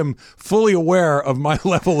I am fully aware of my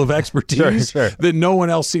level of expertise that no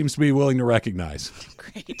one else seems to be willing to recognize.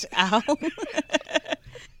 Great. Al?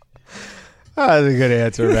 That was a good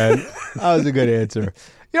answer, man. That was a good answer.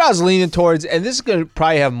 I was leaning towards, and this is going to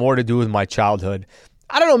probably have more to do with my childhood.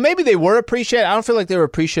 I don't know, maybe they were appreciated. I don't feel like they were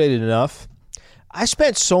appreciated enough. I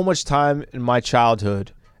spent so much time in my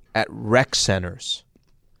childhood at rec centers.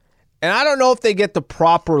 And I don't know if they get the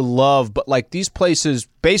proper love, but like these places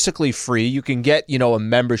basically free. You can get, a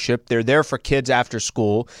membership. They're there for kids after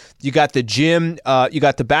school. You got the gym, you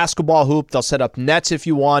got the basketball hoop. They'll set up nets if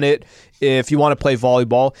you want it, if you want to play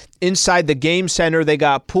volleyball. Inside the game center, they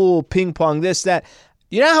got pool, ping pong, this, that.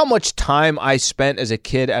 You know how much time I spent as a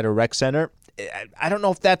kid at a rec center? I don't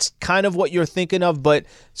know if that's kind of what you're thinking of, but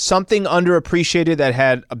something underappreciated that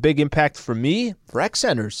had a big impact for me, rec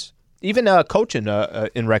centers. Even coaching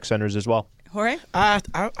in rec centers as well. Jorge?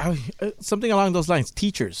 Something along those lines.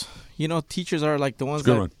 Teachers. Teachers are like the ones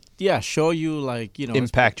Good that one. show you like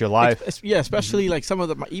impact your life. Especially like some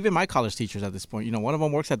of even my college teachers at this point. One of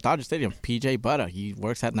them works at Dodger Stadium, PJ Butter. He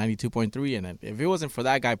works at 92.3, and if it wasn't for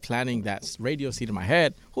that guy planting that radio seed in my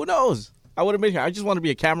head, who knows? I would have been here. I just want to be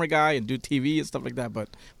a camera guy and do TV and stuff like that. But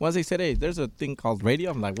once they said, hey, there's a thing called radio,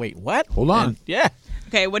 I'm like, wait, what? Hold on. And, yeah.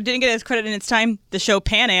 Okay, what didn't get its credit in its time? The show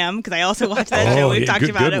Pan Am, because I also watched that show. We've talked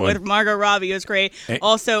about it with Margot Robbie. It was great.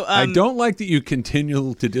 Also, I don't like that you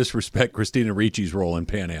continue to disrespect Christina Ricci's role in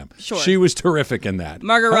Pan Am. Sure. She was terrific in that.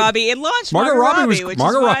 Margot Robbie. It launched Margot Robbie, which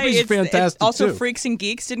Margot is why Robbie's fantastic it's also too. Freaks and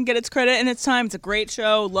Geeks didn't get its credit in its time. It's a great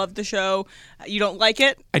show. Love the show. You don't like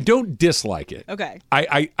it? I don't dislike it. Okay.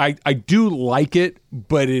 I do like it,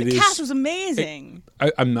 but The cast was amazing.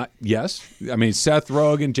 I'm not. Yes, I mean Seth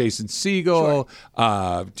Rogen, Jason Segel,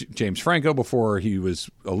 James Franco before he was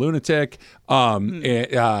a lunatic,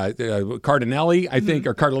 Cardinelli, I think,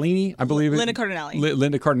 or Cardellini, I believe. Linda Cardinelli.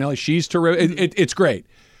 Linda Cardinelli. She's terrific. It's great,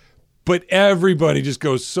 but everybody just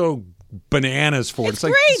goes so bananas for it. It's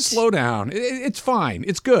like great. slow down. It's fine.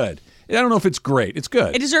 It's good. I don't know if it's great. It's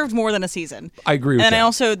good. It deserved more than a season. I agree with that. And that. I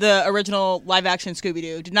also, the original live-action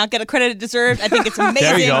Scooby-Doo did not get a credit it deserved. I think it's amazing.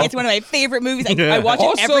 There you go. It's one of my favorite movies. I watch it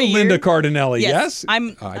also every year. Linda Cardinelli. Yes,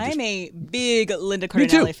 I'm a big Linda Me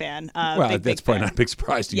too. Cardinelli fan. Well, big that's probably fan. not a big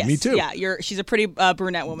surprise to you. Yes, Me too. Yeah, she's a pretty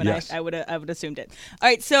brunette woman. Yes. I would assumed it. All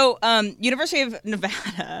right, so University of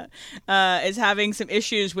Nevada is having some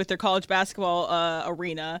issues with their college basketball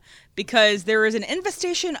arena because there is an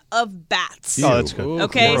infestation of bats. Oh, that's good.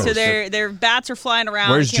 Okay, Gross. so their bats are flying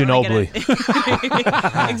around. Where's You can't really Ginobili?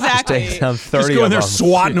 get it. Exactly. Take down 30 Just going of there them.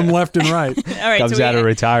 swatting them left and right. All right, Comes so out of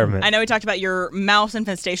retirement. I know we talked about your mouse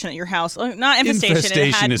infestation at your house. Not infestation. Infestation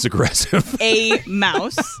it had is aggressive. a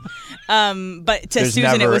mouse. But to There's Susan,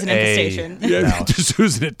 it never was an a infestation. Yeah, to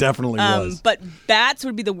Susan, it definitely was. But bats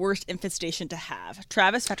would be the worst infestation to have.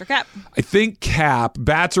 Travis, Patrick Cap. I think Cap,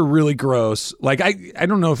 bats are really gross. Like, I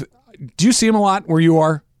don't know if, do you see them a lot where you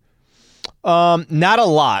are? Not a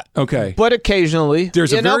lot. Okay. But occasionally.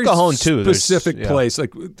 There's a in very El Cajon, too. specific place,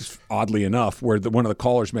 like oddly enough, where one of the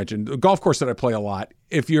callers mentioned, a golf course that I play a lot.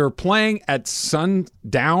 If you're playing at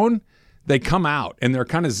sundown, they come out and they're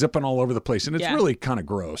kind of zipping all over the place. And it's really kind of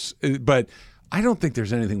gross. But I don't think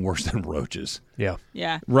there's anything worse than roaches. Yeah.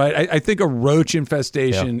 Yeah. Right? I think a roach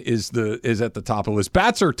infestation is at the top of the list.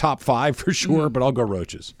 Bats are top 5 for sure, but I'll go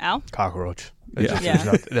roaches. Al? Cockroach.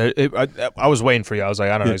 Yeah. I was waiting for you. I was like,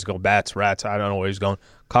 I don't know. He's going bats, rats. I don't know where he's going.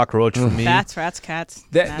 Cockroach for me. Bats, rats, cats.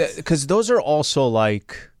 Because those are also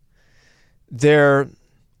like, they're.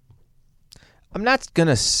 I'm not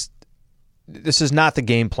going to. This is not the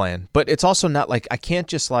game plan, but it's also not like I can't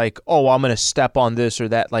just like, oh, I'm going to step on this or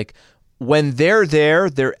that. Like, when they're there,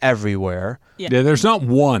 they're everywhere. Yeah, there's not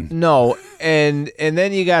one. No, and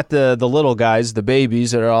then you got the little guys, the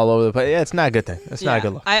babies that are all over the place. Yeah, it's not a good thing. It's not a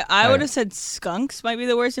good look. I would have said skunks might be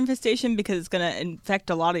the worst infestation because it's going to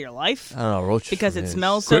infect a lot of your life. I don't know, roaches. Because it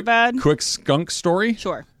smells so bad. Quick skunk story.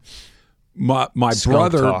 Sure. My Skunk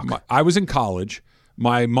brother, talk. I was in college.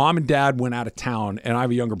 My mom and dad went out of town, and I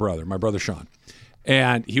have a younger brother, my brother Sean.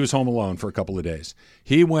 And he was home alone for a couple of days.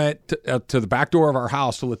 He went to the back door of our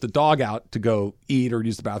house to let the dog out to go eat or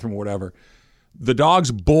use the bathroom or whatever. The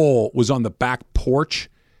dog's bowl was on the back porch.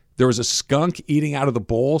 There was a skunk eating out of the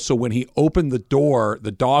bowl. So when he opened the door,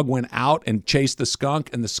 the dog went out and chased the skunk,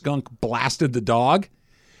 and the skunk blasted the dog.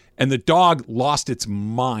 And the dog lost its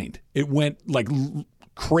mind. It went like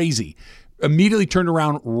crazy. Immediately turned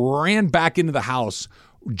around, ran back into the house,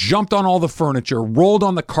 jumped on all the furniture, rolled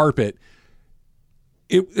on the carpet.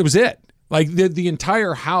 It was it. Like the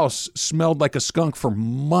entire house smelled like a skunk for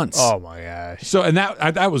months. Oh my gosh! So and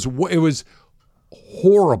that was it was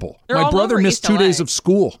horrible. They're My all brother over missed East 2 LA. days of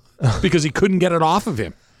school because he couldn't get it off of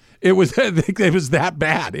him. It was that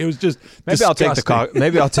bad. It was just Maybe I'll take disgusting.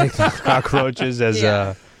 maybe I'll take the cockroaches as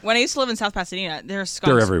When I used to live in South Pasadena, there are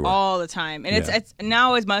skunks They're everywhere. all the time, and it's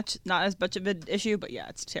now not as much of an issue, but yeah,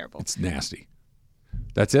 it's terrible. It's nasty.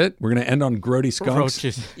 That's it. We're gonna end on grody skunks.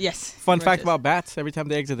 Roaches. Yes. Fun fact roaches. about bats: every time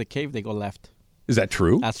they exit the cave, they go left. Is that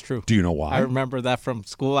true? That's true. Do you know why? I remember that from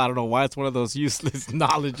school. I don't know why. It's one of those useless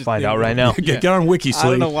knowledge. Find out right now. Get on Wiki, I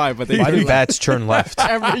don't know Sleep. why, but they Why do do bats turn left?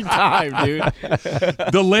 every time, dude.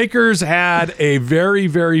 The Lakers had a very,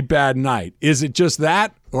 very bad night. Is it just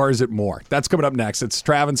that, or is it more? That's coming up next. It's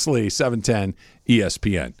Travis Lee, 710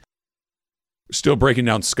 ESPN. Still breaking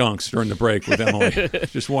down skunks during the break with Emily.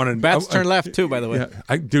 Just wanted Bats turn left too, by the way.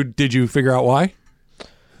 Yeah, did you figure out why?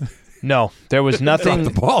 No, there was nothing.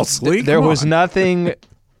 Drop the ball, Slee. There Come was on. nothing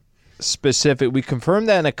specific. We confirmed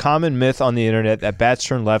that in a common myth on the internet that bats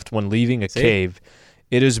turn left when leaving a cave.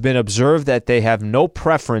 It has been observed that they have no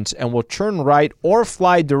preference and will turn right or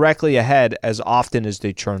fly directly ahead as often as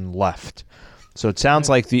they turn left. So it sounds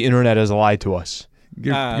like the internet has lied to us.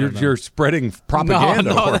 You're spreading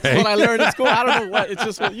propaganda. No, that's Jorge. what I learned in school. I don't know what. It's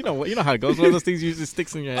just you know how it goes. One of those things usually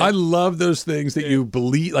sticks in your head. I love those things that you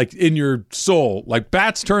believe, like in your soul, like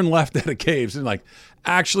bats turn left out of caves, and like,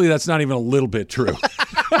 actually, that's not even a little bit true.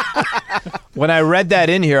 When I read that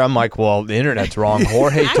in here, I'm like, well, the internet's wrong.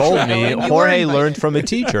 Jorge told me. Jorge learned from a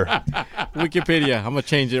teacher. Wikipedia. I'm gonna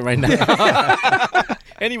change it right now.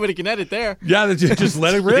 Anybody can edit there. Yeah, just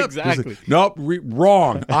let it rip. Exactly. Nope,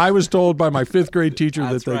 wrong. I was told by my 5th grade teacher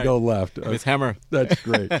that they right. go left. Miss Hammer. That's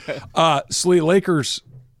great. Slee, Lakers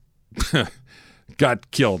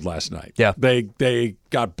got killed last night. Yeah. They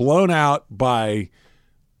got blown out by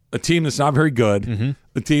a team that's not very good,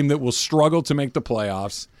 a team that will struggle to make the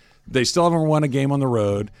playoffs. They still haven't won a game on the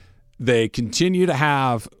road. They continue to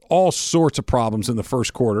have all sorts of problems in the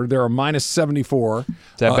first quarter. They're a minus 74. Is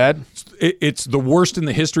that bad? It's the worst in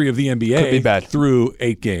the history of the NBA. Could be bad. Through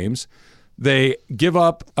 8 games. They give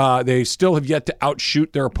up. They still have yet to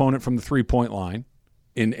outshoot their opponent from the three-point line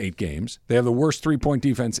in 8 games. They have the worst three-point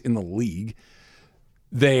defense in the league.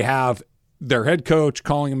 They have their head coach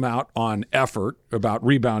calling them out on effort about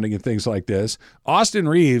rebounding and things like this. Austin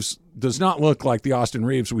Reeves does not look like the Austin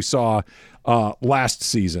Reeves we saw last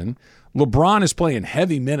season. LeBron is playing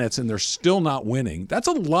heavy minutes, and they're still not winning. That's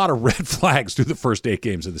a lot of red flags through the first 8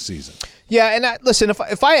 games of the season. Yeah, and listen,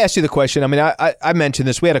 if I ask you the question, I mean, I mentioned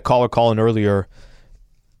this. We had a caller call in earlier.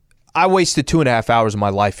 I wasted 2.5 hours of my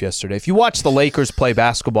life yesterday. If you watched the Lakers play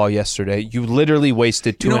basketball yesterday, you literally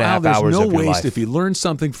wasted 2.5 hours there's no of your waste. life. If you learn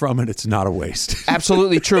something from it, it's not a waste.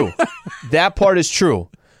 Absolutely true. That part is true.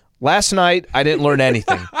 Last night, I didn't learn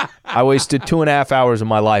anything. I wasted 2.5 hours of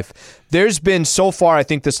my life. There's been, so far, I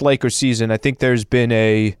think this Lakers season, I think there's been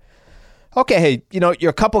okay, hey,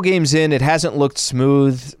 you're a couple games in, it hasn't looked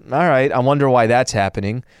smooth. All right, I wonder why that's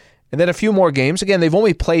happening. And then a few more games. Again, they've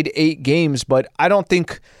only played 8 games, but I don't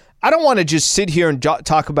want to just sit here and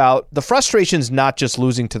talk about the frustration's not just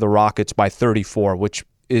losing to the Rockets by 34, which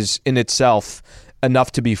is in itself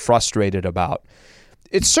enough to be frustrated about.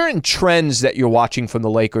 It's certain trends that you're watching from the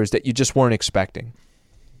Lakers that you just weren't expecting.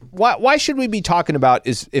 Why should we be talking about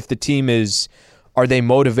if the team are they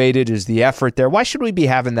motivated? Is the effort there? Why should we be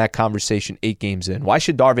having that conversation 8 games in? Why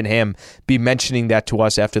should Darvin Ham be mentioning that to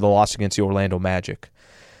us after the loss against the Orlando Magic?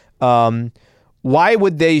 Why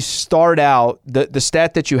would they start out, the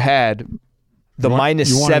stat that you had, the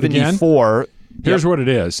minus 74? Here's what it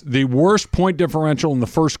is. The worst point differential in the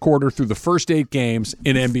first quarter through the first 8 games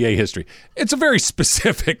in NBA history. It's a very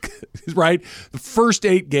specific, right? The first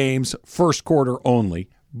 8 games, first quarter only.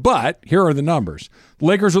 But here are the numbers. The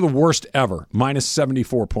Lakers are the worst ever, minus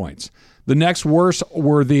 74 points. The next worst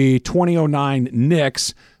were the 2009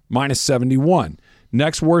 Knicks, minus 71.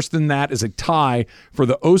 Next worst than that is a tie for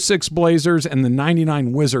the 06 Blazers and the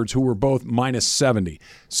 99 Wizards, who were both minus 70.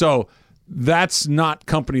 So that's not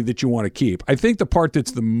company that you want to keep. I think the part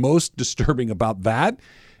that's the most disturbing about that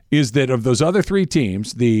is that of those other 3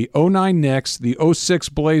 teams, the 09 Knicks, the 06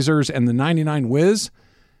 Blazers, and the 99 Wiz,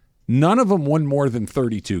 none of them won more than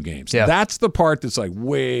 32 games. Yeah. That's the part that's like,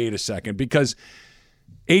 wait a second, because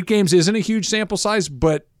 8 games isn't a huge sample size,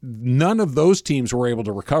 but none of those teams were able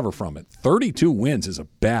to recover from it. 32 wins is a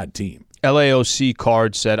bad team. LAOC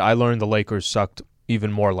Card said, I learned the Lakers sucked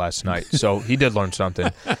even more last night. So he did learn something.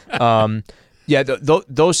 Those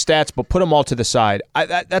stats, but put them all to the side.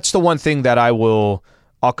 That's the one thing that I'll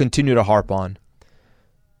continue to harp on.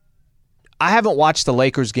 I haven't watched the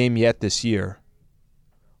Lakers game yet this year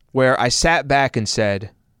where I sat back and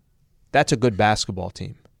said, that's a good basketball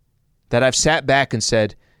team. That I've sat back and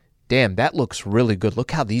said, damn, that looks really good.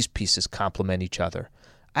 Look how these pieces complement each other.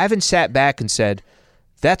 I haven't sat back and said,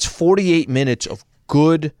 that's 48 minutes of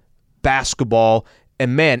good basketball.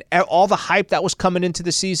 And man, all the hype that was coming into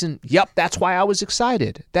the season, yep, that's why I was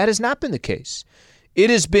excited. That has not been the case. It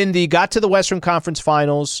has been got to the Western Conference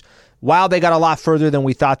Finals. Wow, they got a lot further than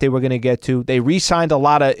we thought they were going to get to. They re-signed a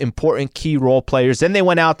lot of important key role players. Then they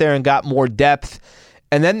went out there and got more depth.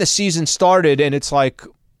 And then the season started, and it's like,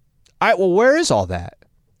 all right, well, where is all that?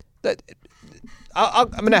 I'm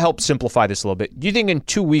going to help simplify this a little bit. Do you think in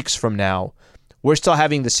 2 weeks from now, we're still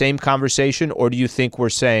having the same conversation, or do you think we're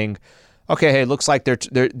saying, okay, hey, it looks like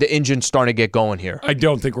the engine's starting to get going here? I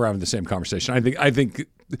don't think we're having the same conversation. I think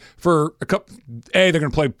for a couple. They're going to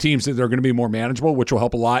play teams that are going to be more manageable, which will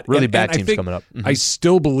help a lot. Really bad teams coming up. I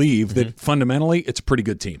still believe that fundamentally it's a pretty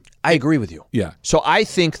good team. I agree with you. Yeah. So I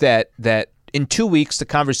think that in 2 weeks, the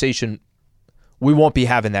conversation, we won't be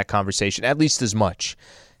having that conversation, at least as much.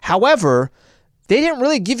 However, they didn't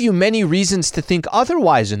really give you many reasons to think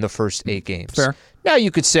otherwise in the first 8 games. Fair. Now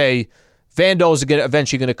you could say Vando's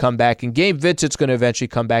eventually going to come back, and Gabe Vincent's going to eventually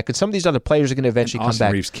come back, and some of these other players are going to eventually come back.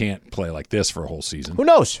 Austin Reeves can't play like this for a whole season. Who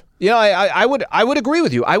knows? I would agree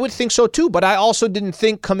with you. I would think so too, but I also didn't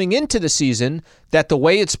think coming into the season that the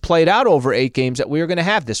way it's played out over 8 games that we were going to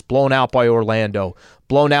have this blown out by Orlando,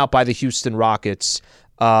 blown out by the Houston Rockets,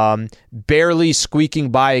 barely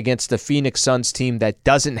squeaking by against the Phoenix Suns team that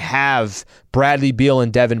doesn't have Bradley Beal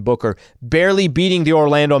and Devin Booker, barely beating the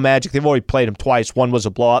Orlando Magic. They've already played them twice. One was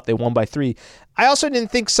a blowout. They won by 3. I also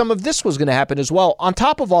didn't think some of this was going to happen as well. On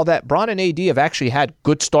top of all that, Bron and AD have actually had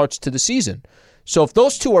good starts to the season. So if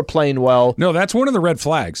those two are playing well... No, that's one of the red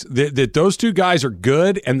flags. That those two guys are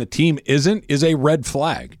good and the team isn't is a red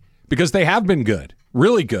flag because they have been good.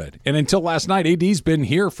 Really good. And until last night, AD's been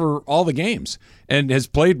here for all the games and has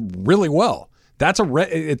played really well. That's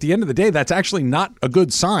at the end of the day, that's actually not a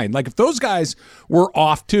good sign. Like if those guys were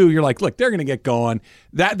off too, you're like, look, they're going to get going.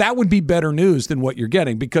 That would be better news than what you're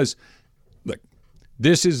getting because, look,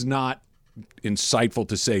 this is not insightful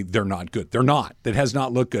to say they're not good. They're not. That has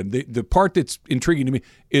not looked good. The part that's intriguing to me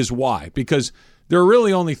is why. Because there are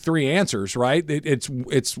really only 3 answers, right?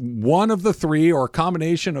 It's one of the 3 or a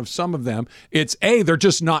combination of some of them. It's A, they're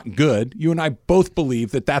just not good. You and I both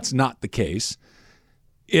believe that that's not the case.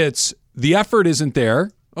 It's the effort isn't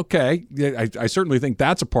there. Okay, I certainly think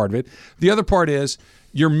that's a part of it. The other part is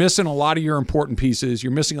you're missing a lot of your important pieces.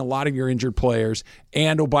 You're missing a lot of your injured players.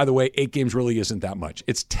 And, oh, by the way, 8 games really isn't that much.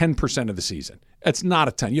 It's 10% of the season. It's not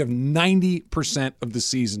a ton. You have 90% of the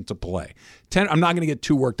season to play. I'm not going to get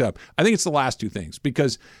too worked up. I think it's the last 2 things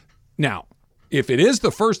because now, if it is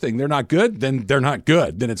the first thing, they're not good, then they're not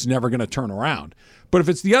good. Then it's never going to turn around. But if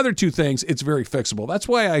it's the other 2 things, it's very fixable. That's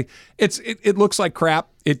why it looks like crap.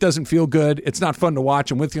 It doesn't feel good. It's not fun to watch.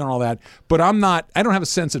 I'm with you on all that. But I don't have a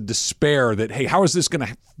sense of despair that, hey, how is this going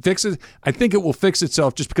to fix it? I think it will fix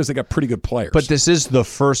itself just because they got pretty good players. But this is the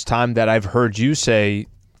first time that I've heard you say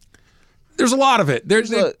there's a lot of it. There's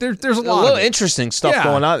a lot a little interesting stuff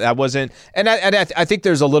going on. That wasn't, and I think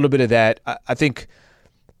there's a little bit of that. I think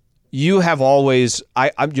you have always.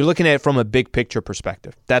 You're looking at it from a big picture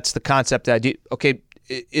perspective. That's the concept that I do. Okay,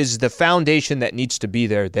 is the foundation that needs to be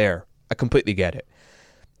there? I completely get it.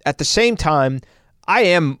 At the same time, I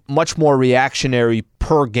am much more reactionary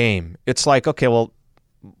per game. It's like, okay, well,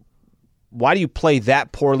 why do you play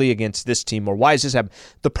that poorly against this team, or why is this happening?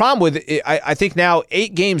 The problem with it, I think now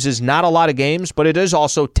 8 games is not a lot of games, but it is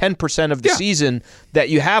also 10% of the season that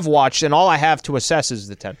you have watched, and all I have to assess is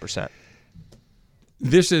the 10%.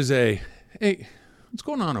 This is hey, what's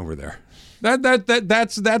going on over there?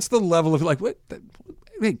 That's the level of like what?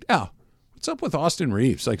 Hey, Al, what's up with Austin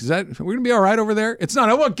Reeves? Like, are we gonna be all right over there? It's not.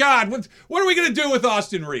 Oh God, what are we gonna do with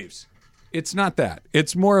Austin Reeves? It's not that.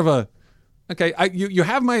 It's more of a. Okay, you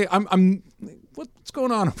have my. I'm. What's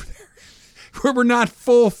going on over there? We're not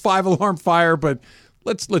full 5-alarm fire, but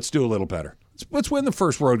let's do a little better. Let's win the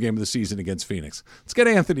first road game of the season against Phoenix. Let's get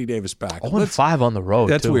Anthony Davis back. 0-5 on the road.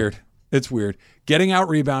 That's too. weird. It's weird. Getting out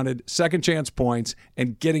rebounded, second chance points,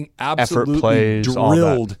 and getting absolutely plays,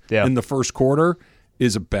 drilled in the first quarter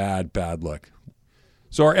is a bad look.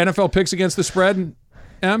 So our NFL picks against the spread,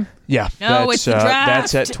 M? Yeah. No, it's the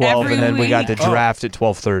draft. That's at 12, and then we got the draft at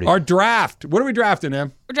 12:30. Our draft. What are we drafting,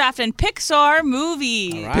 M? We're drafting Pixar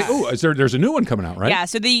movies. Right. Oh, there's a new one coming out, right? Yeah,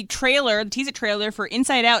 so the teaser trailer for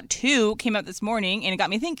Inside Out 2 came out this morning, and it got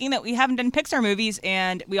me thinking that we haven't done Pixar movies,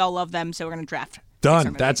 and we all love them, so we're going to draft.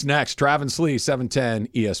 Done. That's next. Travis Lee, 710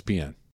 ESPN.